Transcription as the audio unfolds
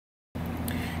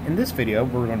In this video,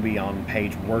 we're going to be on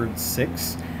page Word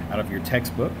 6 out of your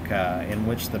textbook, in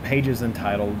which the page is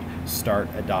entitled Start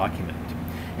a Document.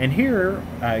 And here,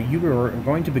 you are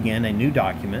going to begin a new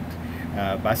document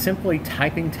by simply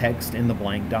typing text in the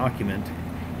blank document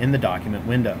in the document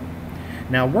window.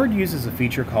 Now, Word uses a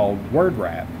feature called Word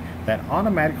Wrap that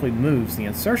automatically moves the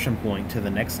insertion point to the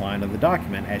next line of the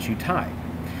document as you type.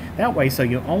 That way, so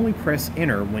you only press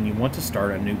Enter when you want to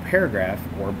start a new paragraph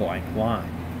or blank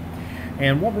line.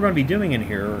 And what we're going to be doing in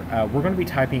here, we're going to be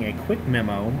typing a quick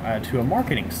memo to a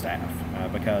marketing staff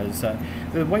because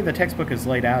the way the textbook is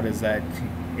laid out is that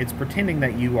it's pretending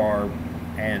that you are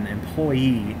an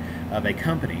employee of a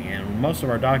company, and most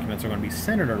of our documents are going to be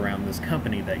centered around this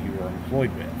company that you are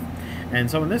employed with.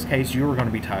 And so in this case, you are going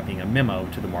to be typing a memo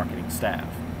to the marketing staff.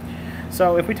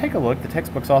 So if we take a look, the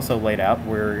textbook's also laid out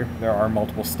where there are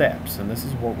multiple steps, and this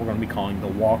is what we're going to be calling the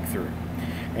walkthrough.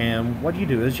 And what you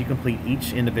do is you complete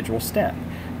each individual step.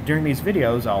 During these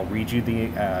videos, I'll read you the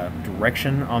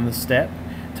direction on the step,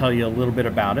 tell you a little bit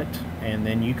about it, and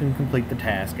then you can complete the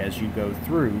task as you go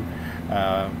through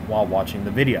while watching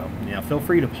the video. Now, feel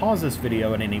free to pause this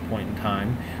video at any point in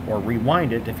time or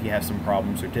rewind it if you have some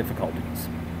problems or difficulties.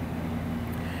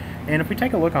 And if we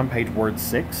take a look on page Word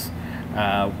 6,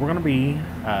 we're going to be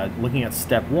looking at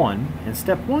step 1, and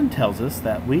step 1 tells us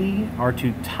that we are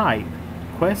to type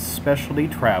Quest Specialty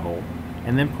Travel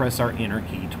and then press our Enter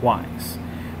key twice.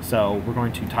 So we're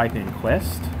going to type in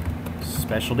Quest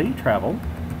Specialty Travel,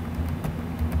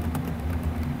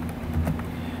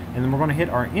 and then we're going to hit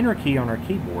our Enter key on our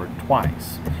keyboard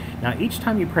twice. Now each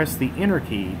time you press the Enter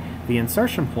key, the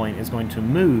insertion point is going to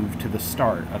move to the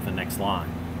start of the next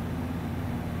line.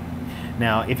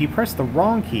 Now if you press the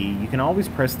wrong key, you can always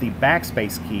press the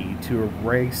backspace key to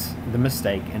erase the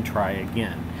mistake and try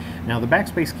again. Now the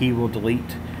backspace key will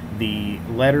delete the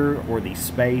letter or the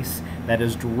space that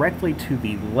is directly to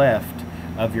the left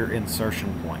of your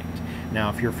insertion point. Now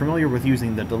if you're familiar with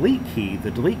using the delete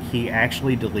key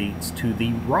actually deletes to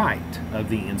the right of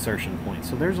the insertion point.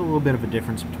 So there's a little bit of a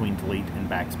difference between delete and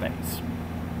backspace.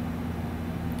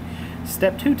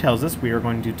 Step 2 tells us we are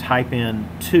going to type in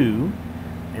to,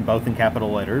 and both in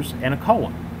capital letters, and a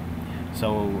colon.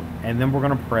 So, and then we're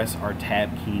going to press our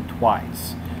tab key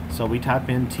twice. So we type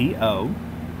in TO,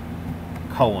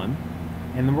 colon,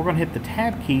 and then we're going to hit the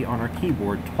tab key on our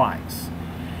keyboard twice.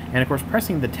 And of course,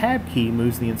 pressing the tab key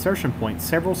moves the insertion point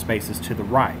several spaces to the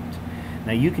right.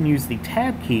 Now you can use the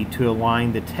tab key to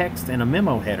align the text in a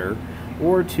memo header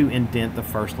or to indent the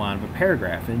first line of a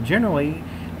paragraph. And generally,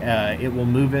 it will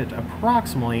move it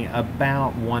approximately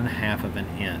about 1/2 of an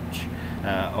inch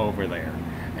over there.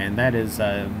 And that is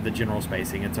the general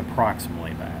spacing. It's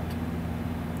approximately that.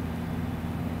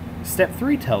 Step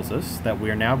 3 tells us that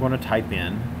we are now going to type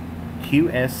in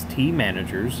QST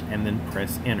managers and then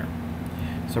press Enter.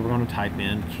 So we're going to type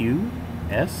in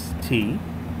QST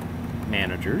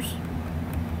managers,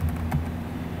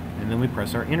 and then we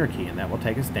press our Enter key, and that will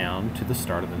take us down to the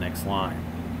start of the next line.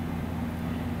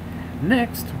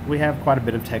 Next, we have quite a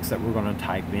bit of text that we're going to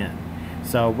type in.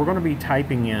 So we're going to be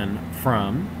typing in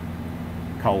from,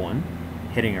 colon,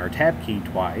 hitting our tab key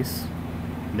twice,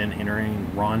 then entering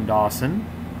Ron Dawson,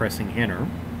 pressing Enter.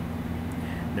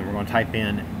 Then we're going to type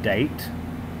in date,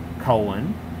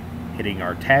 colon, hitting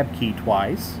our tab key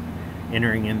twice,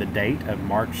 entering in the date of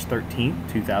March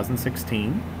 13th,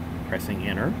 2016, pressing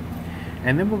Enter.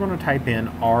 And then we're going to type in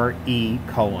RE,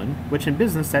 colon, which in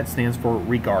business that stands for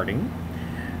regarding.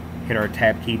 Hit our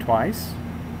tab key twice,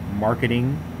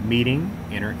 marketing, meeting,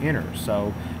 enter, enter.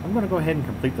 So I'm going to go ahead and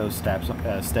complete those steps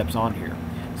on here.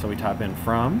 So we type in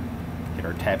from, hit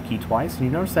our tab key twice, and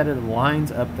you notice that it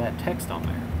lines up that text on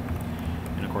there.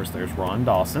 And of course there's Ron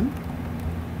Dawson.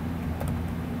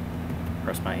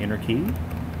 Press my Enter key.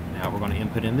 Now we're going to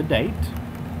input in the date.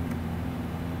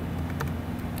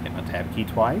 Hit my tab key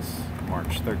twice,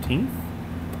 March 13th,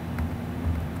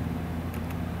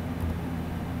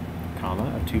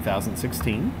 comma, of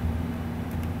 2016.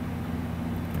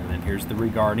 And then here's the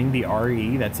regarding, the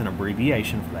RE, that's an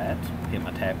abbreviation for that. Hit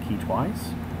my tab key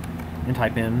twice and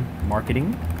type in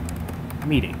marketing,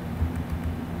 meeting.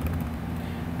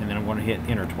 And then I'm going to hit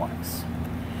Enter twice.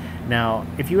 Now,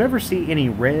 if you ever see any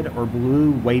red or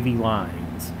blue wavy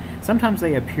lines, sometimes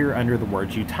they appear under the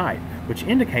words you type, which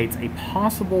indicates a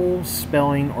possible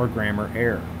spelling or grammar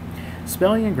error.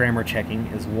 Spelling and grammar checking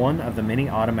is one of the many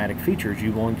automatic features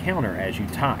you will encounter as you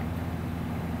type.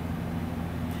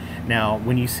 Now,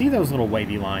 when you see those little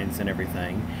wavy lines and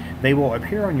everything, they will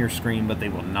appear on your screen, but they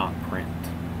will not print.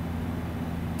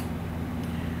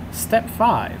 Step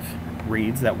 5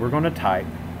 reads that we're going to type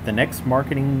The next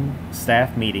marketing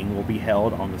staff meeting will be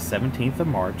held on the 17th of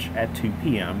March at 2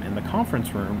 p.m. in the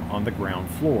conference room on the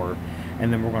ground floor,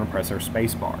 and then we're going to press our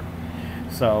space bar.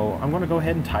 So I'm going to go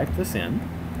ahead and type this in,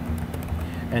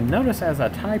 and notice as I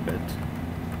type it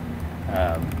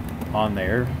on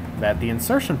there that the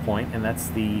insertion point, and that's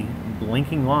the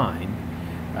blinking line,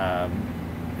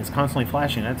 is constantly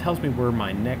flashing. That tells me where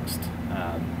my next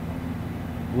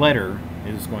letter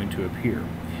is going to appear.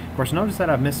 Of course, notice that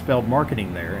I've misspelled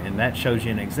marketing there, and that shows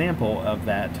you an example of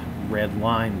that red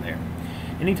line there.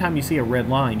 Anytime you see a red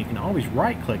line, you can always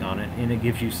right-click on it, and it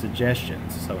gives you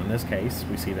suggestions. So in this case,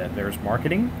 we see that there's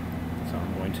marketing, so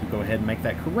I'm going to go ahead and make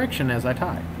that correction as I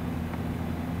type.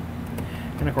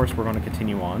 And of course, we're going to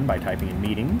continue on by typing in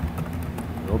meeting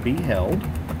will be held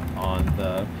on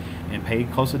the, and pay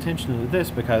close attention to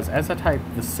this, because as I type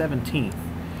the 17th,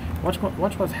 watch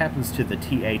what happens to the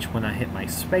TH when I hit my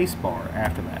space bar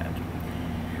after that.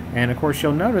 And of course,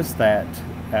 you'll notice that,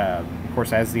 of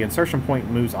course, as the insertion point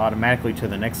moves automatically to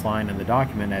the next line in the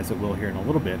document, as it will here in a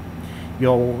little bit,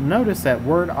 you'll notice that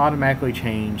Word automatically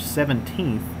changed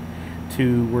 17th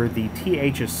to where the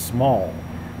TH is small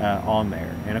on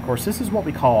there. And of course, this is what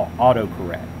we call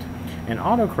autocorrect. And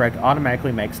autocorrect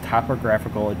automatically makes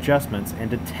typographical adjustments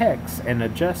and detects and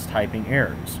adjusts typing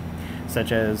errors,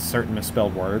 such as certain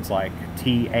misspelled words like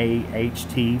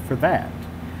T-A-H-T for that,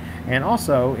 and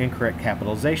also incorrect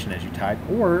capitalization as you type,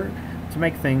 or to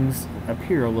make things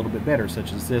appear a little bit better,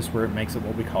 such as this, where it makes it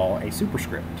what we call a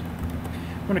superscript.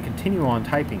 I'm going to continue on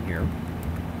typing here,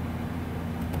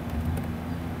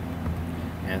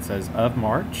 and it says of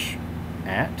March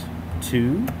at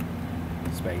 2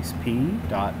 space P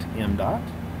dot M dot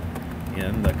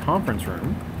in the conference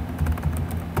room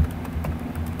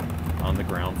on the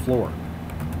ground floor.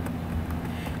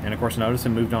 And of course, notice it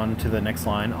moved on to the next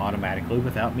line automatically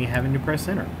without me having to press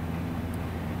enter.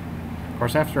 Of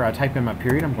course, after I type in my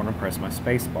period, I'm going to press my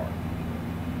space bar.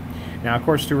 Now, of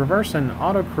course, to reverse an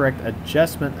autocorrect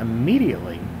adjustment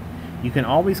immediately, you can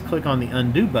always click on the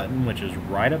undo button, which is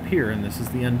right up here, and this is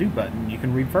the undo button. You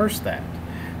can reverse that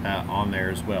on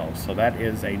there as well. So that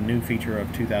is a new feature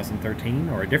of 2013,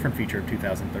 or a different feature of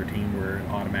 2013, where it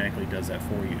automatically does that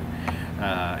for you.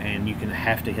 And you can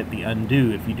have to hit the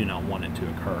undo if you do not want it to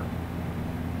occur.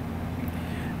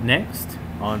 Next,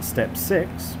 on step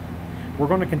 6, we're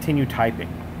going to continue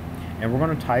typing, and we're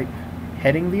going to type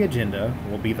heading the agenda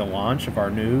will be the launch of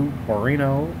our new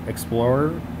Borino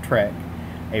Explorer Trek,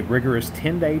 a rigorous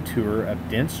 10-day tour of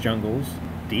dense jungles,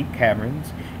 deep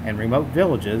caverns, and remote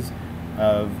villages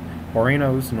of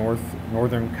Borino's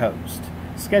northern coast,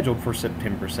 scheduled for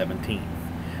September 17th.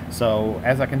 So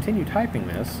as I continue typing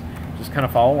this, just kind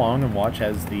of follow along and watch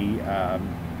as the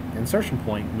insertion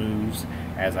point moves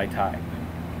as I type.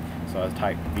 So I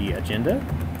type the agenda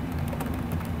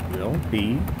will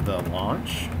be the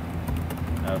launch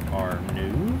of our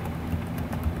new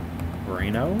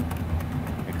Borino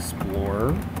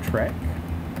Explorer Trek,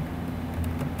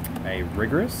 a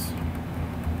rigorous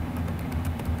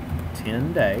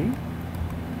 10-day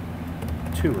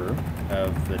tour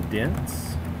of the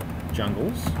dense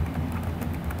jungles,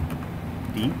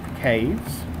 deep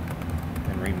caves,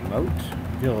 and remote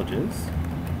villages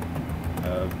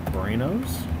of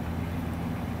Borino's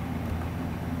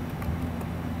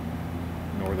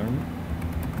northern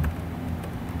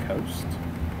coast,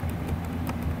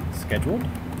 scheduled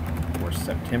for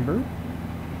September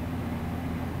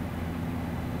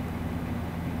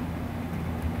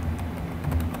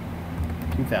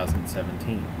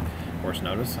 2017. Of course,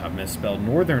 notice I've misspelled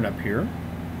northern up here,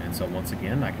 and so once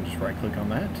again I can just right click on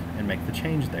that and make the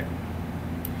change there.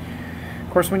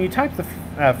 Of course, when you type the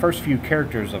first few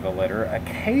characters of a letter,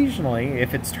 occasionally,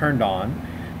 if it's turned on,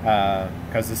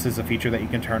 because this is a feature that you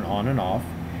can turn on and off,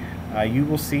 you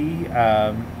will see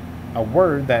a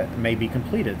word that may be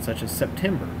completed, such as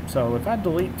September. So if I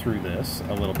delete through this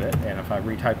a little bit, and if I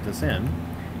retype this in,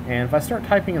 and if I start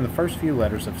typing in the first few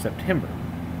letters of September,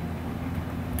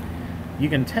 you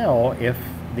can tell if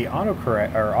the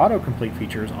autocorrect or autocomplete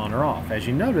feature is on or off. As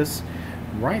you notice,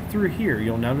 right through here,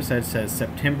 you'll notice that it says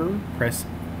September, press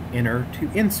enter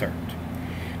to insert.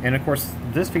 And of course,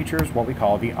 this feature is what we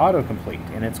call the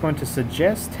autocomplete, and it's going to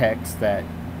suggest text that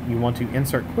you want to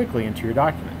insert quickly into your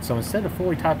document. So instead of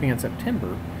fully typing in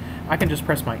September, I can just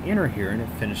press my enter here and it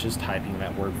finishes typing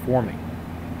that word for me.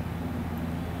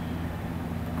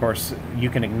 Of course, you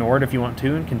can ignore it if you want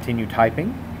to and continue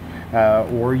typing,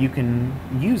 or you can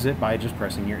use it by just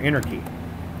pressing your enter key.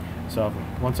 So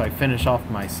once I finish off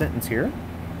my sentence here,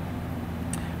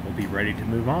 we'll be ready to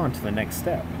move on to the next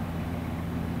step.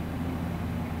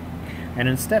 And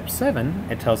in step 7,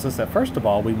 it tells us that first of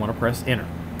all, we want to press enter.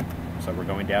 So we're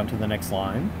going down to the next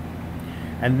line.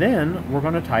 And then we're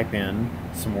going to type in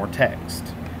some more text.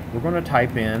 We're going to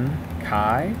type in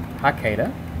Kai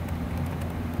Hakeda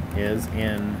is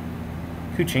in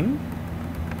Kuching,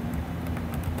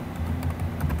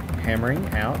 hammering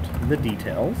out the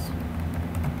details.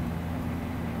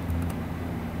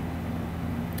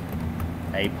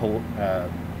 A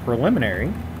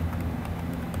preliminary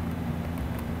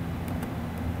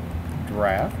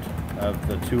draft of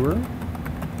the tour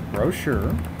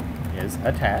brochure is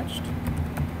attached.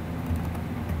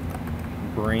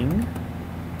 Bring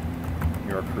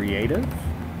your creative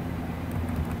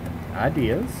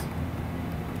ideas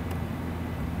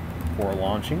for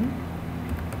launching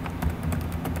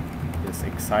this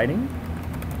exciting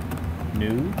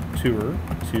new tour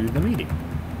to the meeting.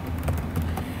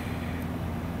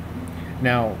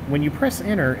 Now, when you press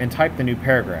enter and type the new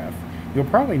paragraph, you'll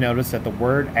probably notice that the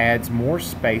Word adds more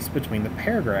space between the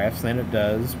paragraphs than it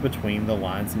does between the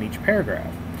lines in each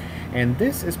paragraph. And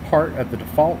this is part of the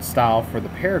default style for the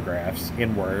paragraphs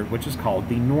in Word, which is called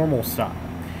the normal style.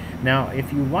 Now,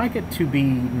 if you like it to be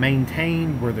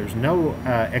maintained where there's no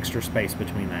extra space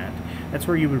between that's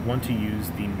where you would want to use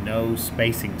the no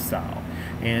spacing style.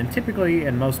 And typically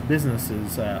in most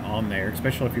businesses on there,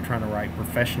 especially if you're trying to write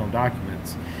professional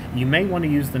documents, you may want to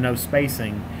use the no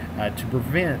spacing to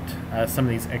prevent some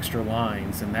of these extra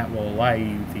lines, and that will allow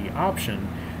you the option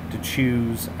to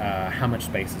choose how much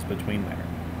space is between there.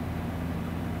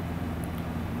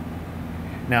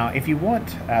 Now, if you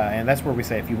want, and that's where we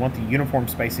say if you want the uniform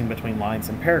spacing between lines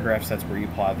and paragraphs, that's where you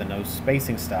apply the no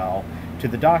spacing style to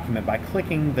the document by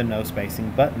clicking the no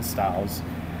spacing button styles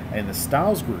in the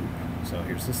styles group. So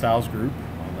here's the styles group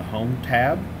on the home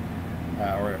tab,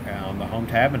 or on the home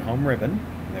tab and home ribbon.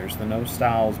 There's the no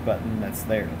styles button that's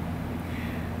there.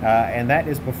 And that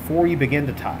is before you begin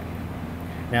to type.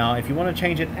 Now, if you want to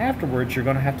change it afterwards, you're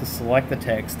going to have to select the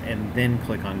text and then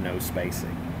click on no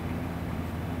spacing.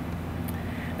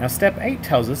 Now, step 8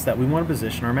 tells us that we want to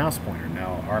position our mouse pointer.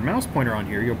 Now, our mouse pointer on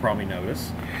here, you'll probably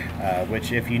notice,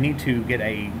 which if you need to get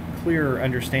a clearer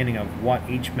understanding of what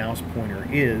each mouse pointer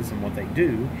is and what they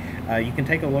do, you can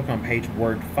take a look on page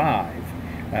Word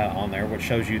 5 on there, which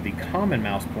shows you the common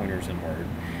mouse pointers in Word.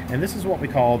 And this is what we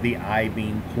call the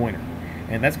I-beam pointer.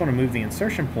 And that's going to move the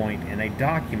insertion point in a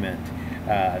document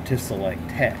to select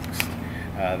text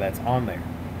that's on there.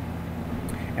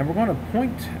 And we're going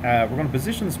to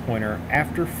position this pointer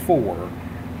after 4,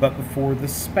 but before the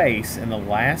space in the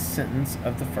last sentence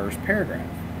of the first paragraph.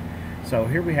 So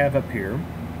here we have up here,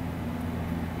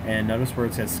 and notice where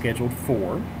it says scheduled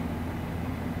for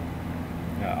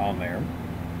on there.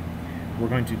 We're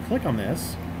going to click on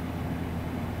this,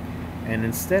 and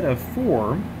instead of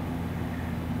 4,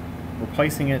 we're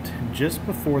placing it just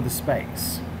before the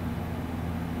space.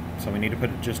 So we need to put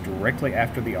it just directly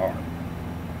after the R.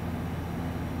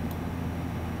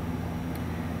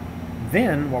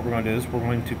 Then what we're going to do is we're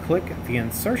going to click the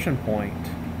insertion point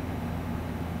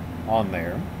on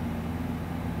there.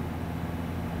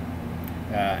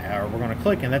 Or we're going to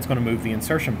click, and that's going to move the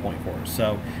insertion point for us.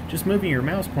 So just moving your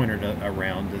mouse pointer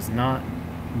around does not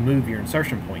move your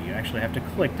insertion point. You actually have to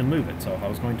click to move it. So if I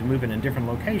was going to move it in different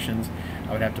locations,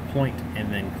 I would have to point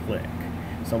and then click.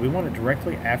 So we want it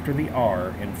directly after the R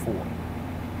in 4.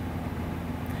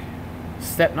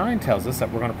 Step 9 tells us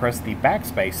that we're going to press the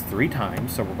backspace 3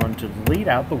 times, so we're going to delete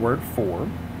out the word for,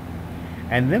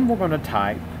 and then we're going to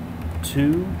type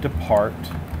to depart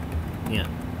in.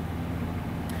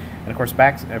 And of course,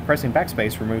 pressing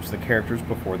backspace removes the characters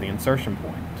before the insertion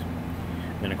point.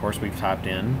 Then of course we've typed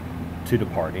in to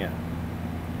depart in.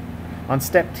 On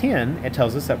step 10, it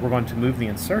tells us that we're going to move the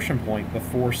insertion point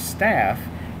before staff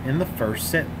in the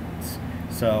first sentence.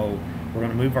 So we're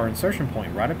going to move our insertion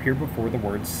point right up here before the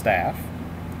word staff.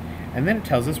 And then it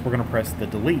tells us we're going to press the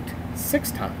delete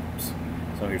 6 times.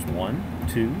 So here's 1,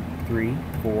 2, 3,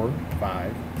 4,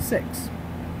 5, 6.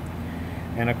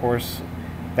 And of course,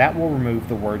 that will remove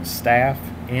the word staff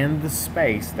and the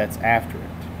space that's after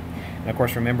it. And of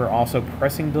course, remember also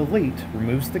pressing delete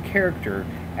removes the character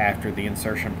after the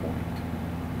insertion point.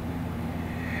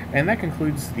 And that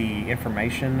concludes the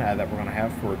information that we're going to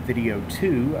have for video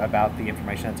 2 about the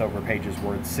information that's over pages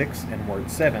Word 6 and Word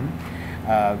 7.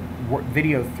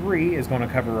 Video 3 is going to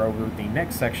cover over the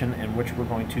next section in which we're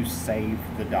going to save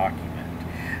the document.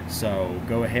 So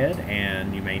go ahead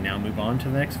and you may now move on to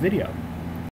the next video.